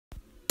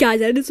Guys,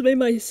 I just made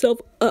myself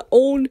a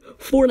own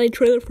Fortnite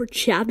trailer for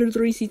Chapter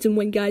 3 Season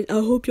 1, guys. I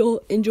hope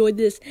y'all enjoyed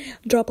this.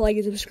 Drop a like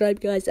and subscribe,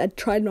 guys. I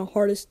tried my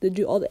hardest to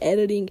do all the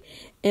editing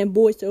and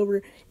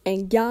voiceover.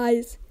 And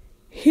guys,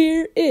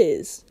 here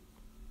is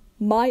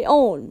my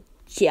own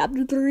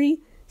Chapter 3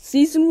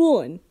 Season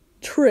 1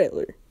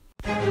 trailer.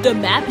 The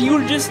map you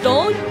were just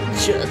on,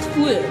 just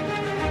flip.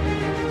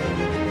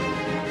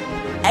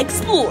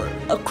 Explore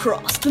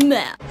across the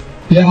map.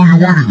 What are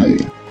you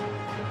waiting on?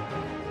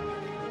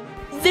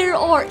 There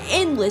are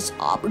endless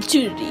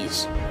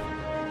opportunities.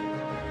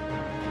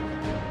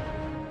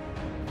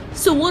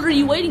 So what are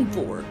you waiting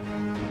for?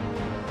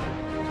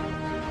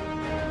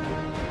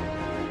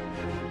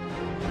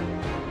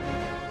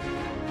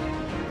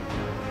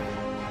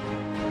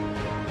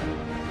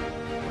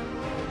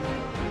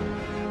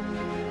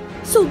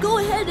 So go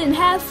ahead and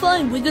have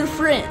fun with your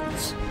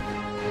friends.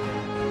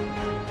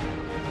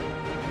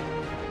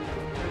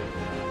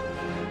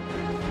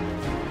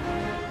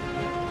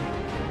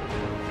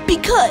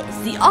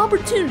 Because the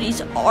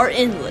opportunities are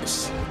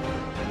endless.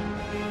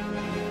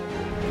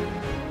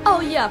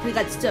 Oh yeah, I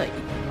forgot to tell you.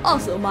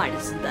 Also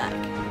minus the back.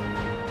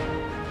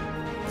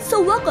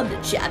 So welcome to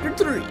Chapter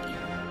 3.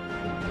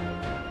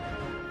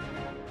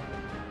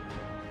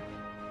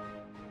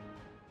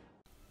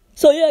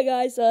 So yeah,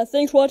 guys,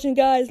 thanks for watching,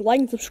 guys.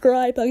 Like and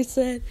subscribe, like I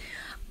said.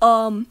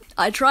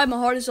 I tried my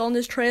hardest on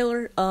this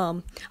trailer.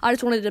 I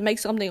just wanted to make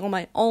something on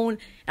my own.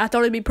 And I thought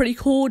it'd be pretty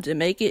cool to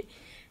make it.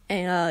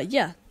 And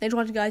yeah, thanks for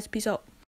watching, guys. Peace out.